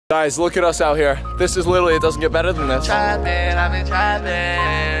Guys, look at us out here. This is literally, it doesn't get better than this. Trapping, I've been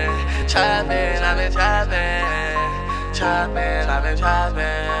trapping. Trapping, I've been trapping. Trapping, I've been trapping.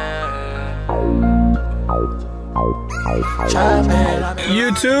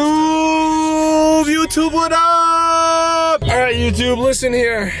 YouTube, what up? All right, YouTube, listen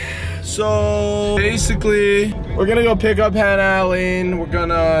here. So basically, we're gonna go pick up Hannah Aline. We're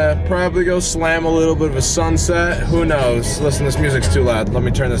gonna probably go slam a little bit of a sunset. Who knows? Listen, this music's too loud. Let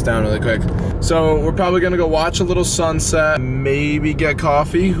me turn this down really quick. So we're probably gonna go watch a little sunset, maybe get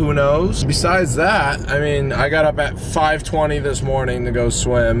coffee, who knows? Besides that, I mean, I got up at 5:20 this morning to go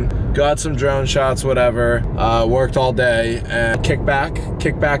swim, got some drone shots, whatever, worked all day, and kick back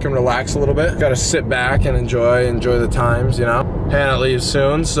and relax a little bit. Gotta sit back and enjoy the times, you know? Hannah leaves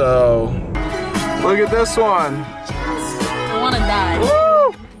soon, so look at this one. I wanna die.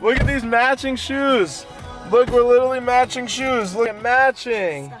 Woo! Look at these matching shoes. Look, we're literally matching shoes. Look at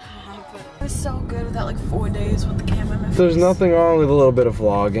matching. I was so good with that, like 4 days with the camera in my face. There's nothing wrong with a little bit of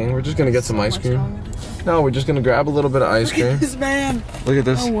vlogging. We're just gonna get some ice cream. No, we're just gonna grab a little bit of ice cream. This man. Look at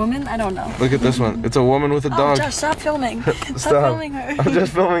this. A woman? I don't know. Look at this one. It's a woman with a dog. Oh, Josh, stop filming. Stop filming her. I'm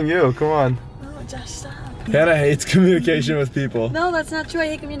just filming you. Come on. No, Josh, stop. Hannah hates communication with people. No, that's not true. I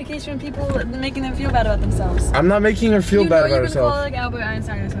hate communication with people making them feel bad about themselves. I'm not making her feel bad about herself. You were gonna call like Albert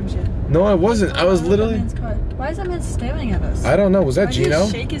Einstein or some shit. No, I wasn't. I was literally. Why is that man staring at us? I don't know. Was that Gino? Why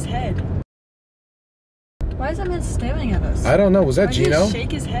did he shake his head? Why is that man staring at us? I don't know. Was that Gino? Why did he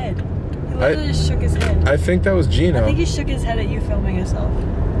shake his head? He literally just shook his head. I think that was Gino. I think he shook his head at you filming yourself.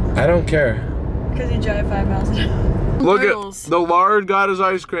 I don't care. Because you drive 5 miles an hour. Look at the lard got his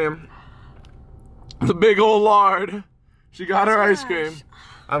ice cream. The big old lard. She got her ice cream.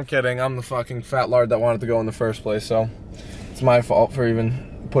 I'm kidding. I'm the fucking fat lard that wanted to go in the first place, so it's my fault for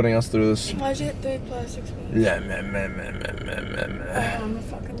even putting us through this. Why'd you hit 3 plastic spoons? Yeah, I'm the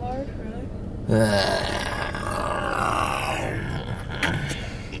fucking lard, really?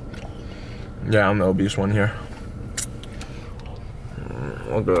 Yeah, I'm the obese one here.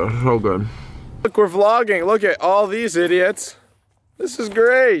 Okay, so good. Look, we're vlogging. Look at all these idiots. This is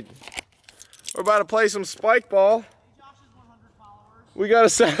great. We're about to play some spike ball. We gotta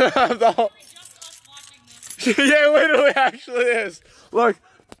set up the whole. Yeah, it literally actually is. Look.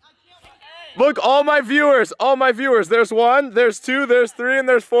 Look, all my viewers. There's 1, there's 2, there's 3, and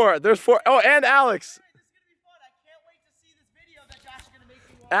there's 4. There's 4. Oh, and Alex.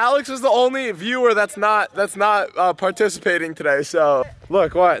 Alex is the only viewer that's not participating today. So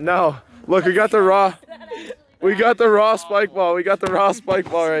look, what? No, look, we got the raw spike ball. We got the raw spike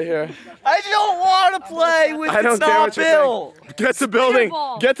ball right here. I don't want to play with I don't care what you think. Get to building.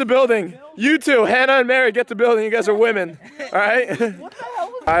 Get to building. You two, Hannah and Mary, get to building. You guys are women. All right.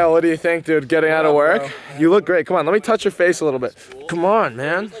 Kyle, what do you think, dude? Getting out of work? You look great. Come on, let me touch your face a little bit. Come on,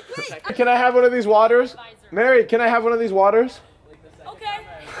 man. Can I have one of these waters? Mary, can I have one of these waters? Okay.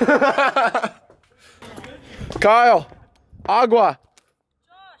 Kyle, agua.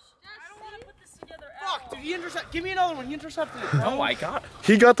 Fuck, dude, he intercepted. Give me another one. He intercepted it. Oh my god.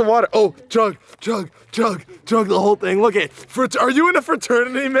 He got the water. Oh, chug the whole thing. Look at. Are you in a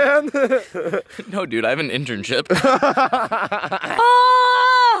fraternity, man? No, dude, I have an internship.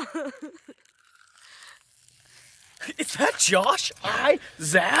 Oh! Is that Josh?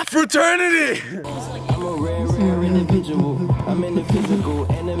 Zap? Fraternity! I'm a rare individual. I'm in the physical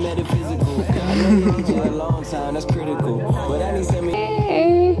and the metaphysical. I know you for a long time, that's critical. But I need some.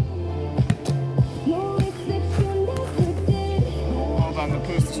 Hold on, the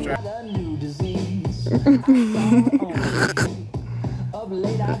Pooh's distracted.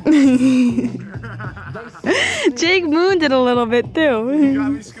 Jake mooned it a little bit too. You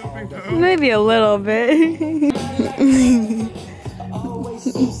got me scooping Pooh? Maybe a little bit.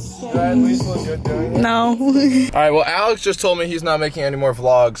 Did I at least look good doing it? No. Alright, well, Alex just told me he's not making any more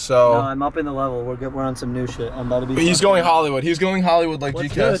vlogs, so. No, I'm up in the level. We're on some new shit. I'm about to be. He's going Hollywood. He's going Hollywood like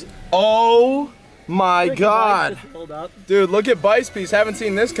GCast. Oh my god. Dude, look at Bice Piece. Haven't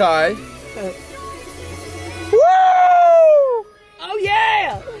seen this guy. Woo! Oh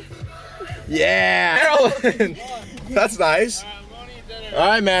yeah! Yeah! Maryland! That's nice.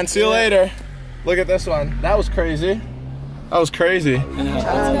 Alright, man. See you later. Look at this one. That was crazy. That was crazy.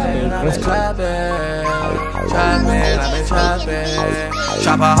 Let's clap it. Trapping, I've been trapping.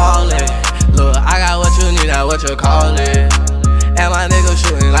 Trapaholics. Look, I got what you need, that's what you call it. And my nigga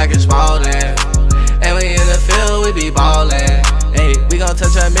shooting like it's Spalding. And we in the field, we be ballin'. Hey, we gon'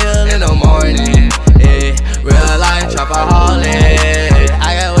 touch a meal in the morning. Hey, real life Trapaholics.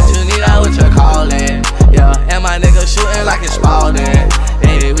 I got what you need, that's what you call it. Yeah, and my nigga shooting like it's Spalding.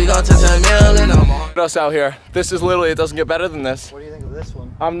 Hey, we gon' touch a meal in the morning. Us out here. This is literally, it doesn't get better than this. What do you think this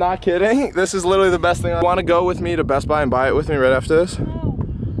one. I'm not kidding. This is literally the best thing. Want to go with me to Best Buy and buy it with me right after this?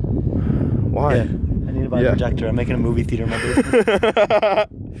 Why? Yeah, I need to buy a projector. I'm making a movie theater in my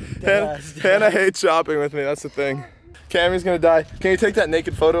basement. Hannah hates shopping with me. That's the thing. Cammy's gonna die. Can you take that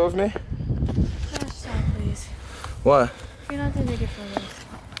naked photo of me? Gosh, stop, please. What? You're not the naked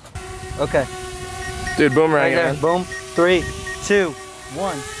photos. Okay. Dude, boomerang, Right, man. boom. 3, 2,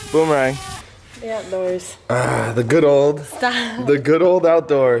 1. Boomerang. The outdoors. The good old. Stop. The good old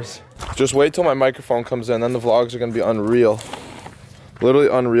outdoors. Just wait till my microphone comes in, then the vlogs are gonna be unreal. Literally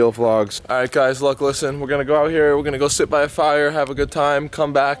unreal vlogs. All right, guys, look, listen. We're gonna go out here. We're gonna go sit by a fire, have a good time,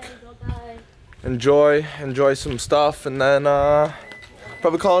 come back, enjoy some stuff, and then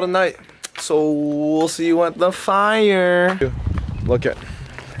probably call it a night. So we'll see you at the fire. Look at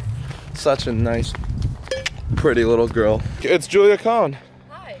such a nice, pretty little girl. It's Julia Cohn.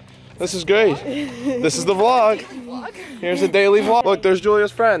 Hi. This is great. This is the vlog. Here's a daily vlog. Look, there's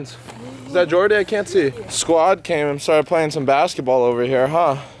Julia's friends. Is that Jordy? I can't see. Squad came and started playing some basketball over here,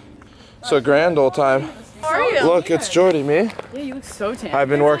 huh? It's a grand old time. How are you? Look, it's Jordy, me. Yeah, you look so tan. I've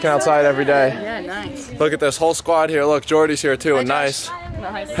been working outside every day. Yeah, nice. Look at this whole squad here. Look, Jordy's here too, and nice.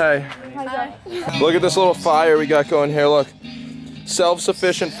 Hey. Look at this little fire we got going here, look.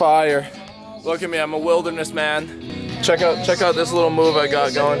 Self-sufficient fire. Look at me, I'm a wilderness man. Check out this little move I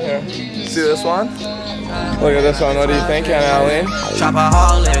got going here. See this one? Look at this one, what do you think, Hannah?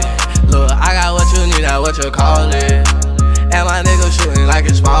 Trapaholics, look, I got what you need, that's what you call it. And my nigga shooting like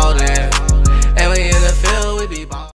it's Spalding. And we in the field, we be ball.